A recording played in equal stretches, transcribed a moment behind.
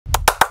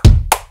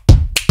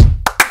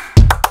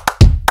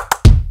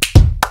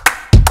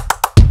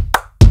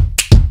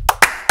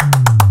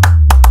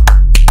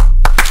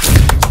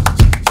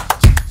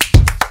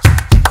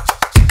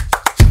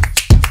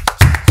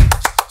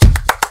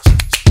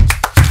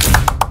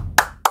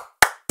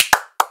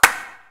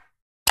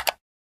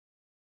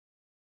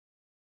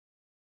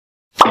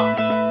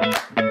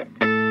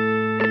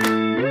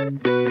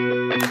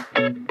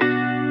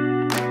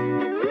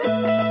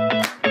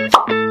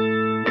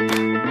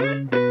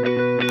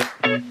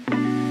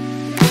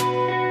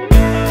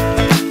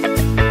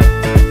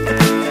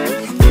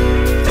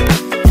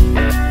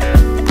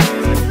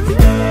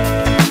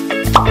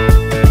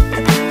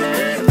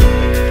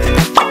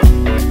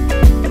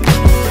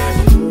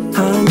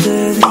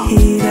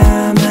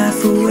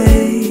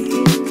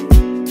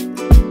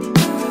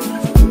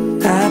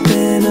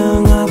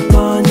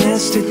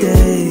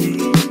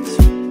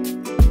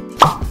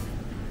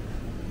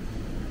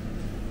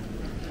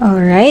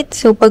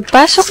So,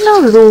 pagpasok ng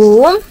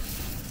room,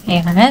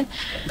 ayan.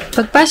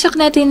 Pagpasok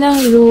natin ng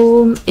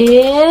room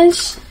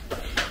is,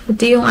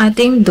 ito yung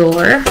ating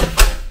door.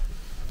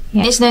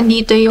 Ayan. Is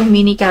nandito yung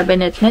mini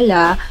cabinet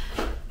nila.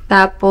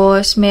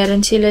 Tapos,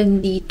 meron sila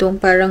dito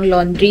parang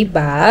laundry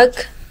bag.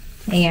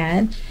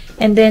 Ayan.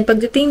 And then,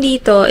 pagdating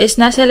dito is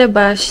nasa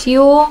labas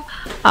yung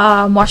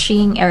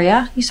washing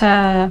area.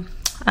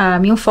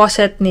 Yung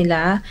faucet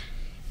nila.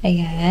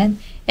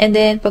 Ayan. And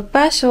then,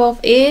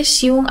 pagpasok is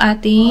yung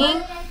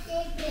ating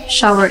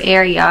shower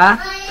area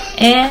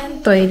and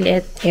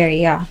toilet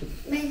area.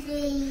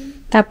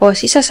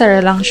 Tapos,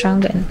 isasara lang siyang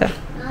ganito.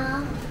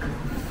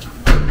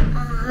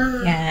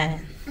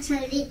 Ayan.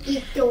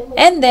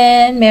 And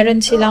then, meron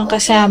silang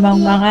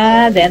kasamang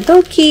mga dental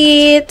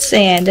kits.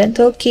 Ayan,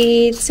 dental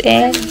kits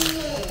and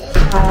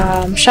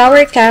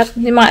shower cap,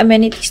 yung mga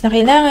amenities na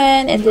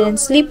kailangan, and then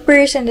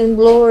slippers, and then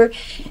blower,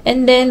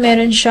 and then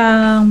meron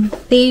siyang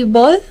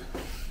table,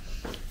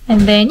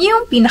 and then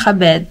yung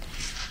pinaka-bed.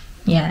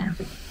 Yan.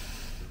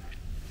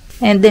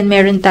 And then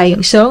meron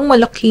tayong isang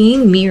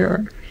malaking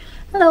mirror.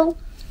 Hello!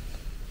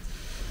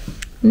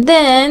 And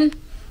then,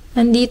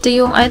 nandito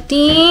yung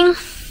ating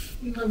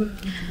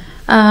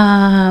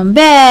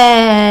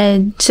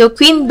bed. So,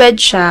 queen bed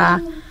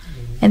siya.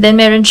 And then,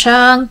 meron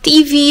siyang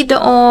TV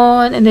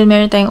doon. And then,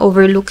 meron tayong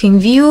overlooking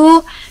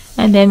view.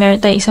 And then, meron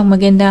tayong isang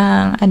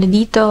magandang,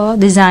 dito,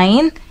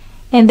 design.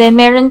 And then,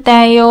 meron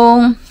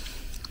tayong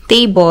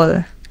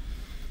table.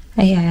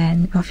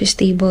 Ayan, office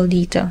table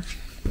dito.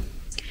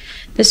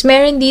 Tapos,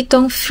 meron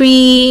ditong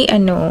free,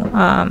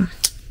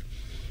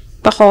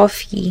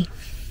 pa-coffee.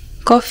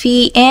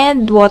 Coffee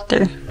and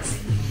water.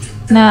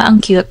 Na, ang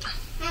cute.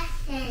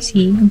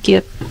 See, ang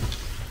cute.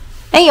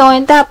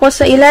 Ayun, tapos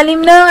sa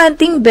ilalim ng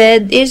ating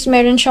bed is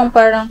meron siyang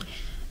parang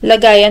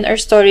lagayan or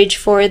storage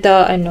for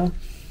the,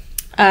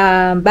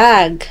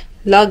 bag,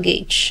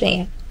 luggage.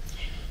 Ayan.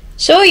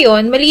 So,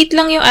 yun, maliit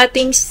lang yung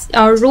ating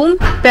room,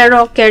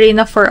 pero carry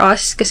na for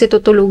us kasi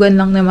tutulugan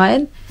lang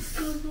naman.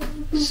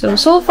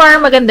 So far,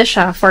 maganda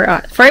siya for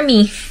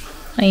me.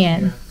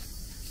 Ayan.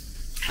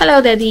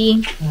 Hello,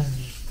 Daddy.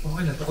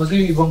 Okay na.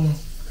 Kasi yung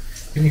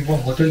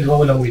ibang hotel, di ba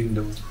walang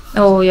window?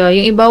 Oh, yeah.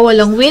 Yung iba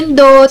walang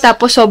window,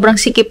 tapos sobrang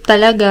sikip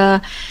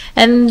talaga.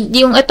 And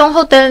yung itong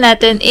hotel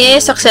natin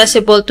is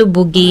accessible to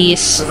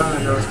Bugis.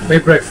 May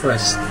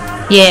breakfast.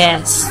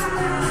 Yes.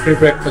 May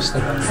breakfast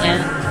na.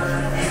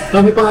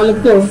 Yeah. May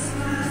pangalan ko.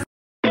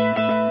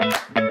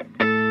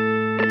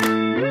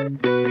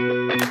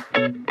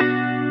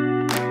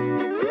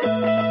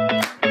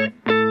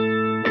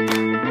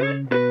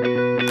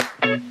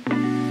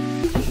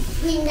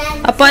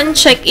 Upon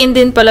check-in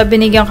din pala,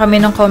 binigyan kami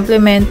ng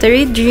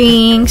complimentary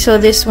drink. So,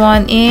 this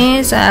one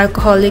is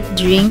alcoholic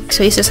drink.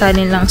 So,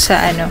 isasalin lang sa,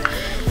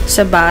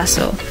 sa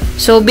baso.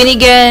 So,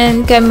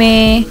 binigyan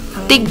kami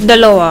tig-2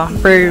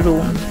 per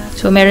room.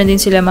 So, meron din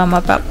sila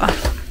mama, papa.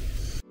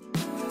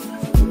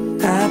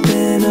 I've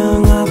been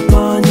hung up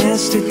on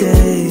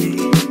yesterdays.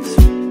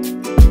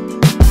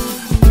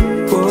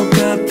 Woke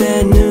up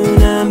at noon,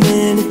 I'm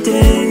in a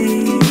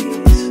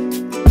daze.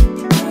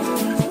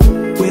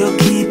 We'll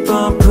keep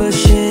on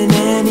pushing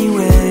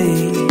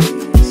anyways.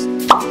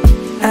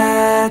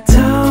 I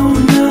don't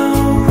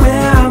know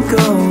where I'm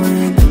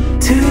going.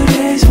 2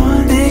 days,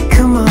 one big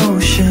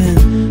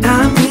commotion.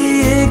 I'm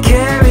being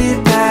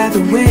carried by the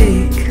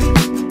wake.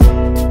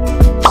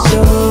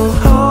 So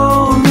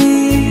hold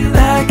me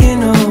like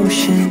an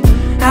ocean.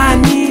 I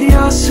need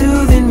your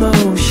soothing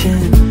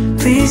motion.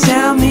 Please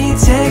help me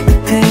take the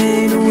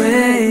pain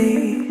away.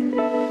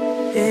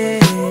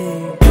 Yeah.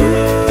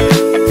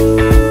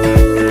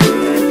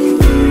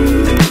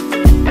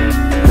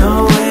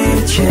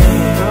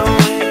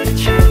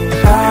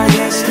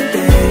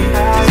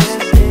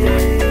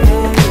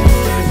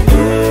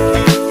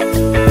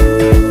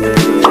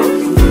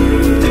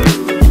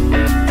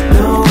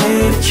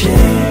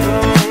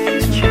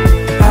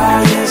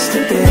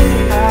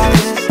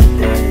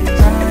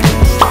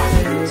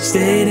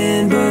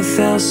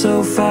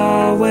 So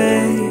far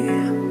away.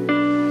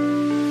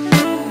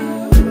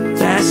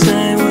 Last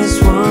night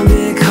was one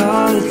big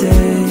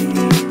holiday.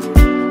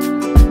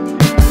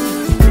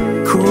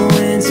 Cool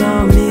winds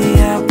on me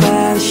out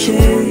by the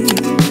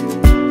shade.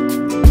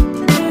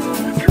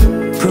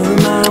 Put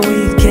my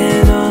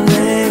weekend on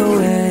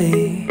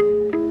layaway.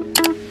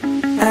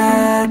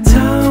 I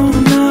don't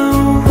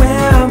know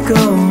where I'm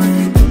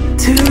going.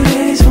 2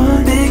 days,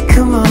 one big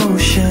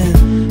commotion.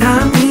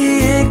 I'm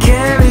being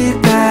carried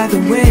by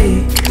the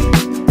wake.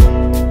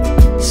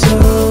 So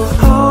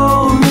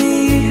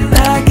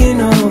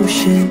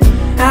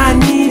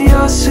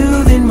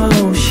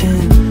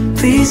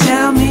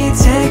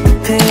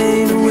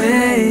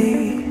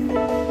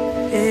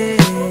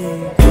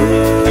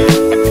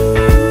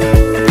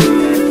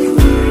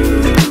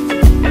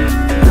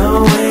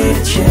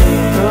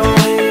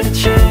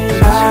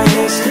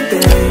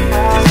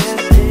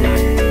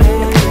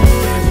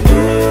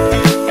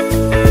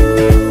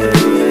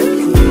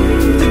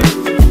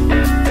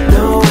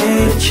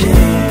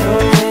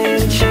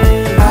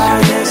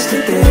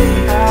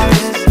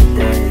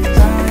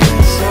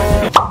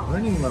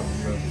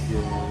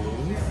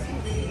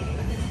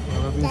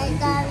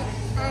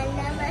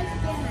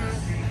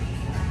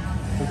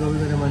Gagawin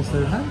ka na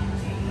Monster High?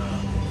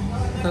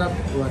 Sarap.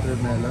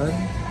 Watermelon.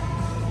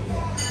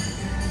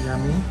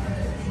 Yummy.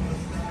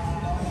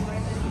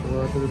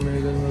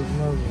 Watermelon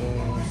mag-mag.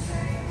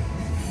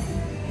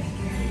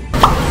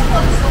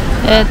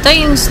 Ito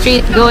yung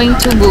street going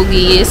to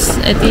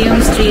Bugis. Ito yung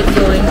street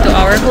going to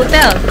our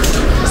hotel.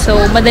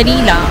 So,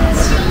 madali lang.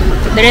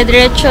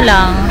 Dire-diretso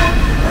lang.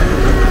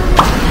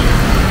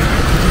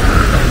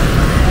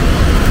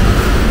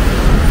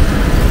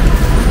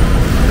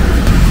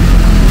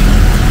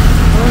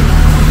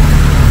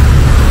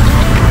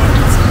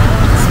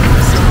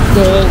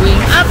 Going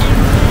up.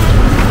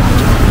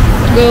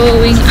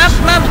 Going up,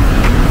 map.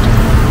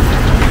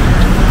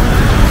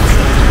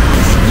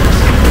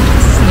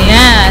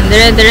 Yan,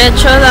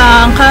 dire-diretso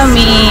lang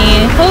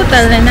kami.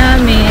 Hotel na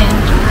namin.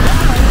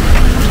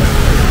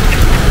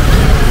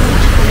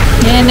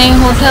 Yan na yung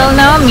hotel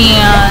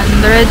namin.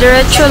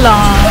 Dire-diretso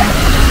lang.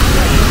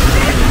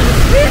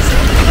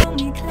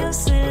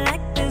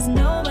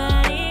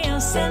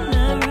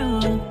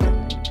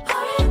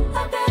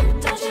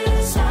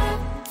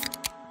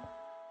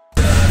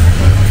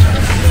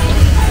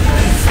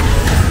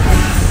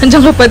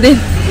 Andiyan ka pa din.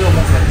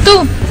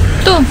 Two.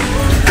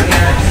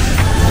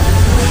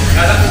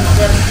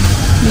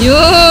 Yo!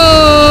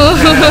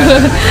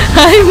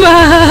 Hi,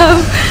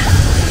 ma'am!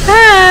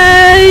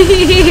 Hi!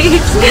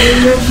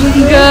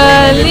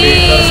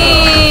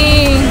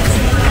 Galing!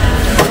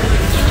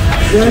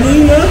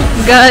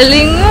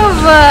 Galing mo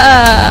ba?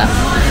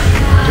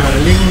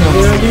 Galing mo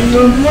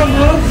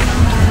ba?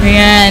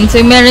 Ayan. So,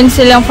 meron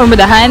silang for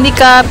the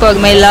handicap, pag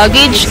may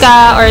luggage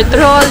ka or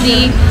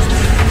trolley.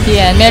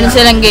 Yan, meron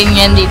silang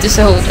ganyan dito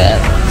sa hotel.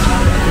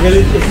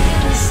 Galing.